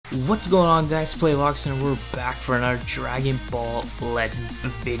What's going on, guys? PlayBox, and we're back for another Dragon Ball Legends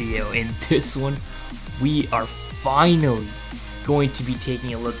video. In this one, we are finally going to be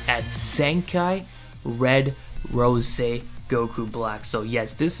taking a look at Zenkai Red Rose Goku Black. So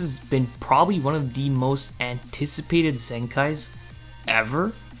yes, this has been probably one of the most anticipated Zenkais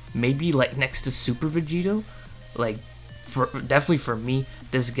ever. Maybe like next to Super Vegito. Like definitely for me,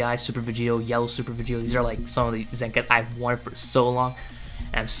 this guy, Super Vegito, Yellow Super Vegito, these are like some of the Zenkais I've wanted for so long.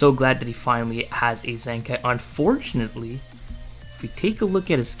 And I'm so glad that he finally has a Zenkai. Unfortunately, if we take a look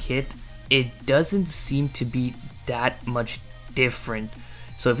at his kit, it doesn't seem to be that much different.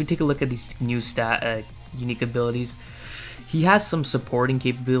 So if we take a look at these new unique abilities, he has some supporting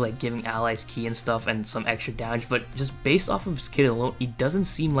capability like giving allies ki and stuff and some extra damage, but just based off of his kit alone, it doesn't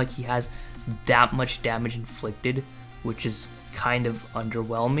seem like he has that much damage inflicted, which is kind of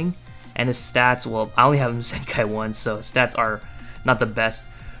underwhelming. And his stats, well, I only have him Zenkai 1, so his stats are not the best,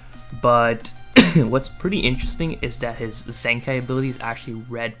 but what's pretty interesting is that his Zenkai ability is actually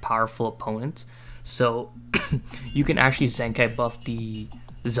red powerful opponents. So you can actually Zenkai buff the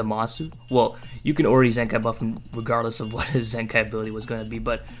Zamasu. Well, you can already Zenkai buff him regardless of what his Zenkai ability was going to be,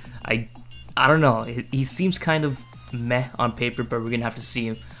 but I don't know. He seems kind of meh on paper, but we're going to have to see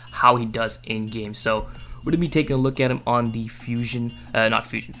him how he does in game. So we're going to be taking a look at him on the Future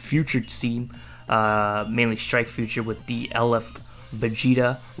team, mainly Strike Future with the LF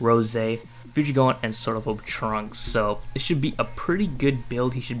Vegeta, Rose, Future Gohan, and sort of Hope Trunks. So it should be a pretty good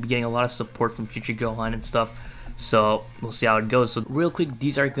build. He should be getting a lot of support from Future Gohan and stuff. So we'll see how it goes. So real quick,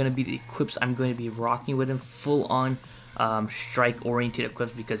 these are going to be the equips I'm going to be rocking with him. Full on strike oriented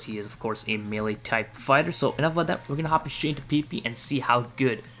equips because he is of course a melee type fighter. So enough about that. We're going to hop straight into PP and see how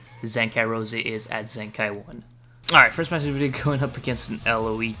good Zenkai Rose is at Zenkai 1. Alright, first match of the video going up against an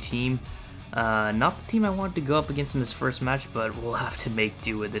LOE team. Not the team I wanted to go up against in this first match, but we'll have to make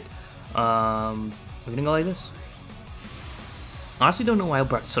do with it. We're gonna go like this. Honestly, don't know why I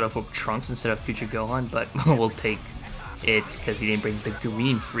brought sort of Hope Trunks instead of Future Gohan, but we'll take it because he didn't bring the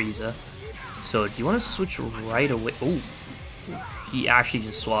green Frieza. So, do you want to switch right away? Oh, he actually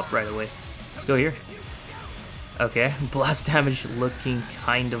just swapped right away. Let's go here. Okay, blast damage looking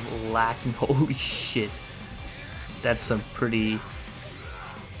kind of lacking. Holy shit, that's some pretty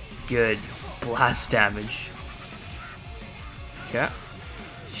good blast damage. Okay,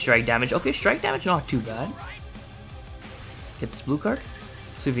 strike damage. Okay, strike damage not too bad. Get this blue card.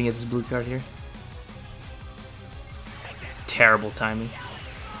 See if we can get this blue card here. Terrible timing.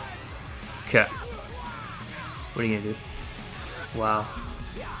 Okay, what are you gonna do? Wow.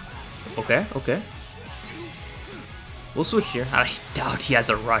 Okay, okay. We'll switch here. I doubt he has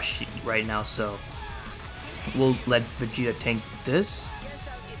a rush right now, so we'll let Vegeta tank this.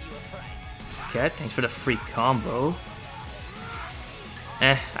 Okay, thanks for the free combo.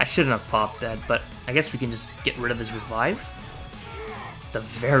 I shouldn't have popped that, but I guess we can just get rid of his revive. At the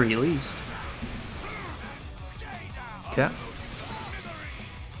very least. Okay.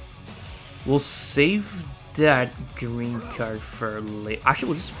 We'll save that green card for later.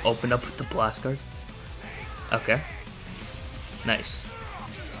 Actually, we'll just open up with the blast cards. Okay. Nice.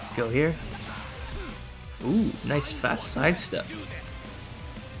 Go here. Ooh, nice fast sidestep.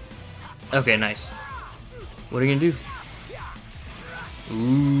 Okay, nice. What are you gonna do?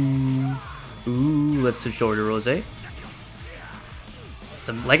 Ooh, let's switch over to Rose.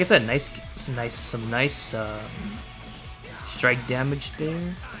 Some, like I said, some nice strike damage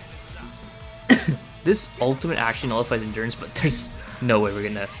there. This ultimate actually nullifies endurance, but there's no way we're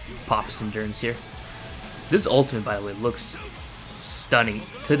gonna pop his endurance here. This ultimate, by the way, looks stunning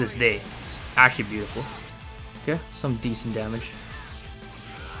to this day. It's actually beautiful. Okay, some decent damage.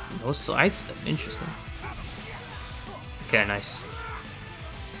 No sidestep, interesting. Okay, nice.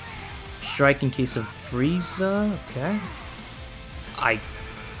 Strike in case of Frieza, okay. I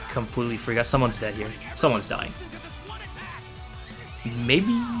completely forgot, someone's dead here. Someone's dying.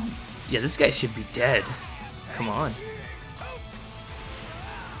 Maybe, yeah, this guy should be dead. Come on.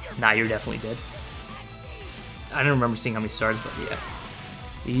 Nah, you're definitely dead. I don't remember seeing how many stars, but yeah.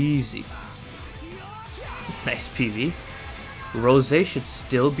 Easy. Nice PV. Rose should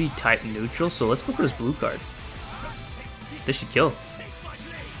still be type neutral, so let's go for this blue card. This should kill.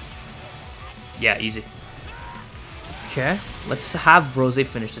 Yeah, easy. Okay, let's have Rose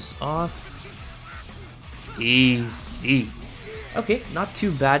finish this off. Easy. Okay, not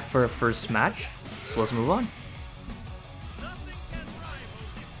too bad for a first match, so let's move on.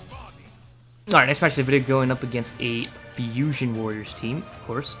 Alright, next match of the video going up against a Fusion Warriors team, of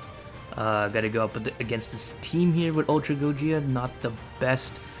course. Gotta go up against this team here with Ultra Gogeta. Not the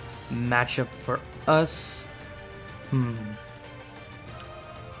best matchup for us.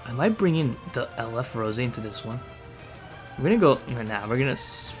 I might bring in the LF Rose into this one. We're gonna go. Nah, we're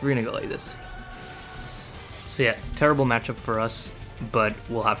gonna go like this. So yeah, terrible matchup for us, but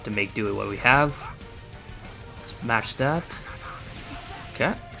we'll have to make do with what we have. Let's match that.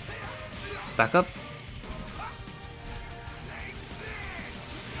 Okay. Back up.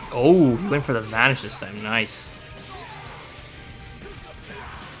 Oh, he went for the vanish this time. Nice.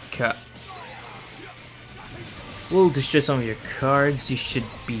 Okay. We'll destroy some of your cards. You should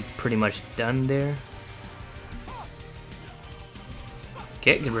be pretty much done there.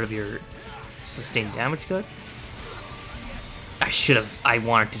 Okay, get rid of your sustained damage card. I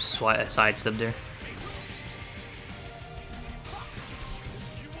wanted to sidestep there.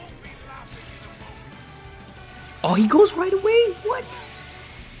 Oh, he goes right away? What?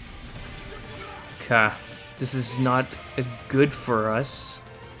 Okay, this is not good for us.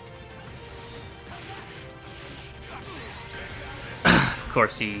 Of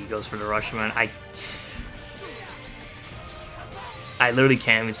course he goes for the rush, man. I literally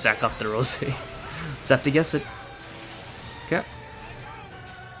can't even sack off the Rose. Just have to guess it. Okay.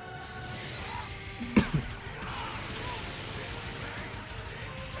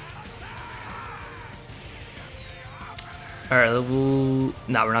 Alright, we'll...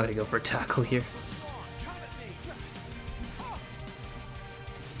 No, we're not gonna go for a tackle here.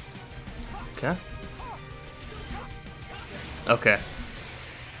 Okay. Okay.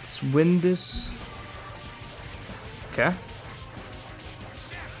 Let's win this. Okay.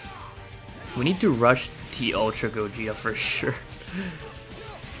 We need to rush T Ultra Gogeta for sure.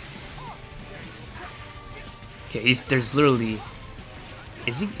 Okay, there's literally...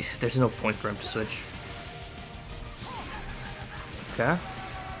 There's no point for him to switch. Okay.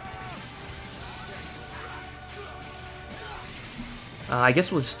 I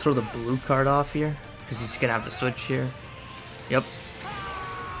guess we'll just throw the blue card off here, because he's gonna have to switch here. Yep.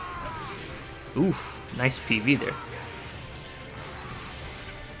 Oof, nice PV there.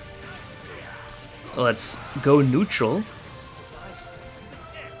 Let's go neutral.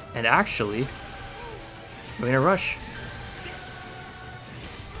 And actually, we're gonna rush.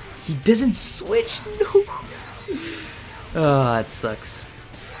 He doesn't switch? No! Oh, that sucks.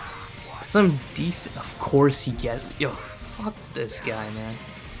 Some decent... Of course he gets... Yo, fuck this guy, man.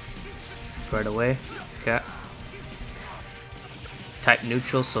 Right away. Okay. Type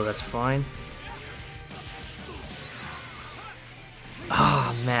neutral, so that's fine. Ah,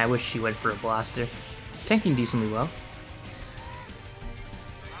 oh, man, I wish he went for a blaster. Tanking decently well.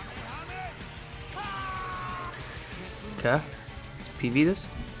 Okay. Let's PV this.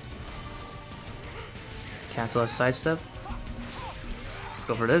 Cancel our sidestep. Let's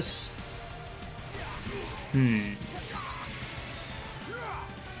go for this.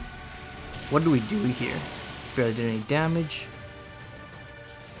 What do we do here? Barely did any damage.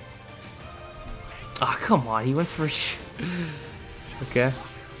 Ah, oh, come on, he went for okay.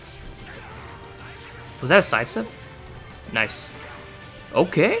 Was that a sidestep? Nice.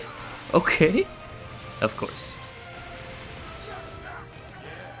 Okay. Okay. Of course.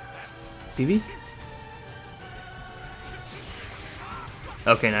 PV?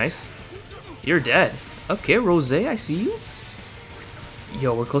 Okay, nice. You're dead. Okay, Rose, I see you.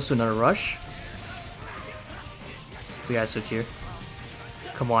 Yo, we're close to another rush. We gotta switch here.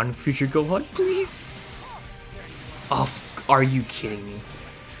 Come on, future Gohan, please. Oh, are you kidding me?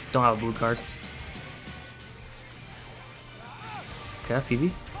 Don't have a blue card. Okay,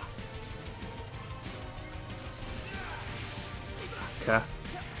 PV. Okay.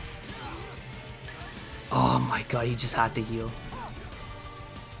 Oh my god, he just had to heal.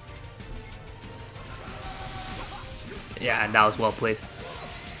 Yeah, that was well played.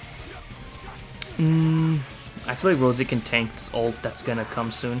 I feel like Rose can tank this ult that's gonna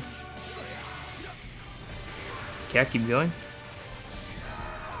come soon. Okay, keep going.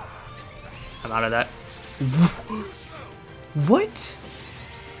 I'm out of that. What?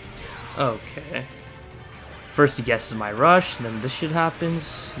 Okay. First he guesses my rush, and then this shit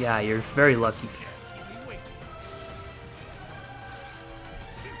happens. Yeah, you're very lucky.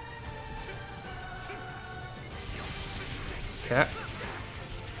 Okay.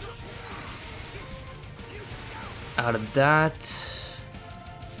 Out of that.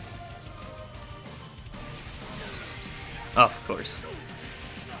 Of course.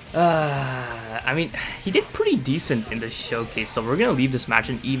 I mean, he did pretty decent in the showcase, so we're gonna leave this match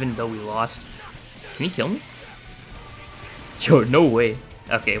in even though we lost. Can he kill me? Yo, no way.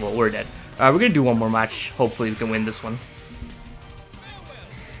 Okay, well, we're dead. We're gonna do one more match. Hopefully we can win this one.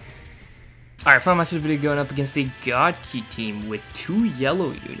 Alright, final match of the video going up against a God Key team with 2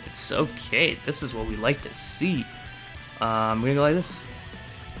 yellow units. Okay, this is what we like to see. We're gonna go like this.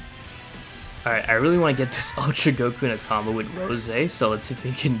 Alright, I really want to get this Ultra Goku in a combo with Rose, so let's see if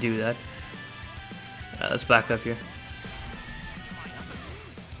we can do that. Let's back up here.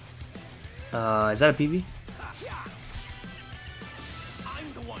 Is that a PB?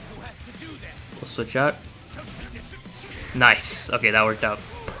 We'll switch out. Nice. Okay, that worked out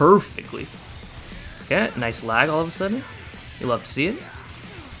perfectly. Okay, nice lag all of a sudden. You love to see it.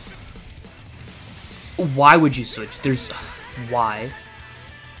 Why would you switch? There's... Why?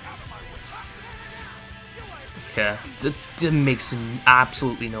 Okay, that makes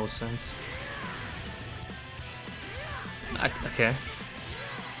absolutely no sense. Okay.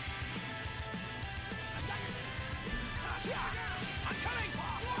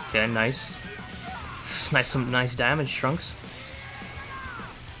 Okay, nice. Nice, some nice damage, Trunks.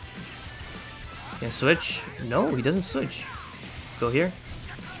 Can switch? No, he doesn't switch. Go here.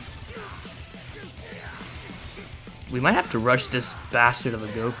 We might have to rush this bastard of a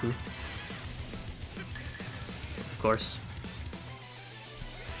Goku. Of course.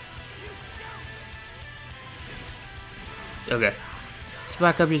 Okay. Let's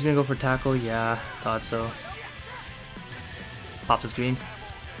back up. He's gonna go for tackle. Yeah, thought so. Pops his green.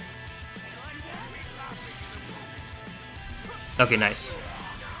 Okay, nice.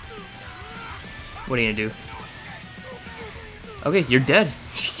 What are you gonna do? Okay, you're dead.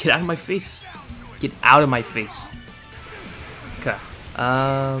 Get out of my face. Get out of my face. Okay.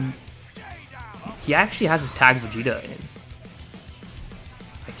 He actually has his tag Vegeta in.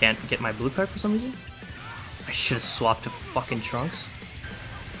 I can't get my blue card for some reason. I should have swapped to fucking Trunks.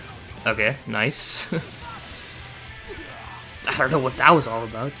 Okay, nice. I don't know what that was all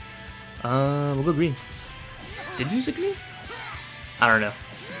about. We'll go green. Did you use a green? I don't know.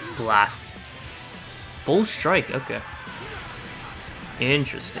 Blast. Full strike, okay.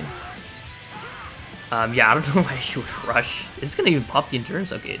 Interesting. Yeah, I don't know why you would rush. Is it gonna even pop the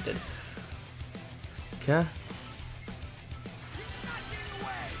endurance? Okay, it did. Okay.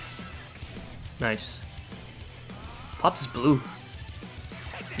 Nice. Popped his blue.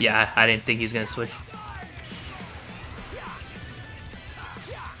 Yeah, I didn't think he was gonna switch.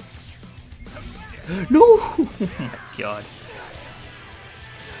 No! Oh my god.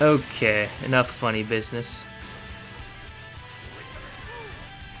 Okay, enough funny business.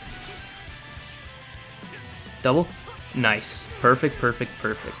 Double? Nice. Perfect, perfect,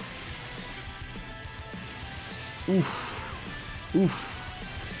 perfect. Oof. Oof.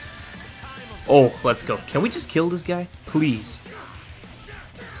 Oh, let's go. Can we just kill this guy? Please.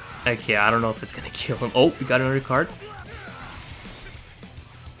 Okay, I don't know if it's gonna kill him. Oh, we got another card.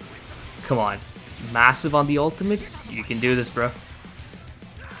 Come on. Massive on the ultimate? You can do this, bro.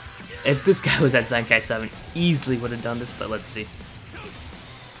 If this guy was at Zenkai 7, easily would have done this, but let's see.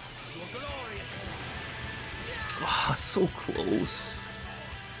 Oh, so close.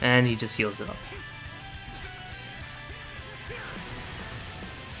 And he just heals it up.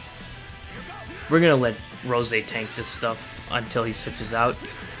 We're gonna let Rose tank this stuff until he switches out.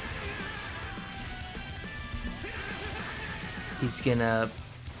 He's gonna...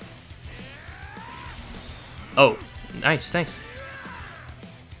 Oh, nice, thanks.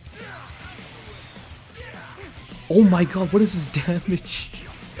 Oh my god, what is his damage?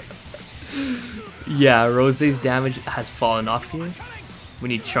 Yeah, Rose's damage has fallen off here. We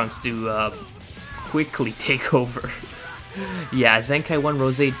need Trunks to quickly take over. Yeah, Zenkai 1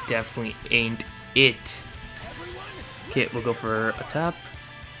 Rose definitely ain't it. Okay, we'll go for a tap.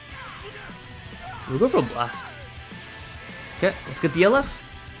 We'll go for a blast. Okay, let's get the LF.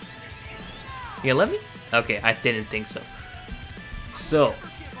 You gonna let me? Okay, I didn't think so. So,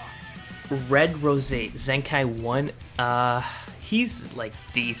 Red Rose, Zenkai 1, he's like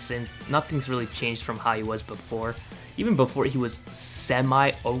decent. Nothing's really changed from how he was before. Even before he was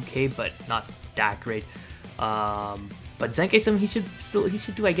semi-okay, but not that great. But Zenkai 7, he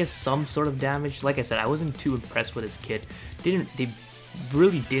should do, I guess, some sort of damage. Like I said, I wasn't too impressed with his kit. They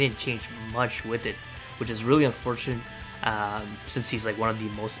really didn't change much with it, which is really unfortunate. Since he's like one of the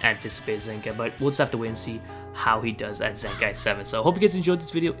most anticipated Zenkai, but we'll just have to wait and see how he does at Zenkai 7. So I hope you guys enjoyed this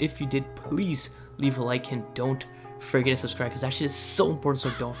video. If you did, please leave a like and don't forget to subscribe, because that shit is so important,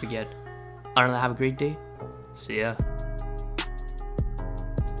 so don't forget. Other than that, have a great day. See ya.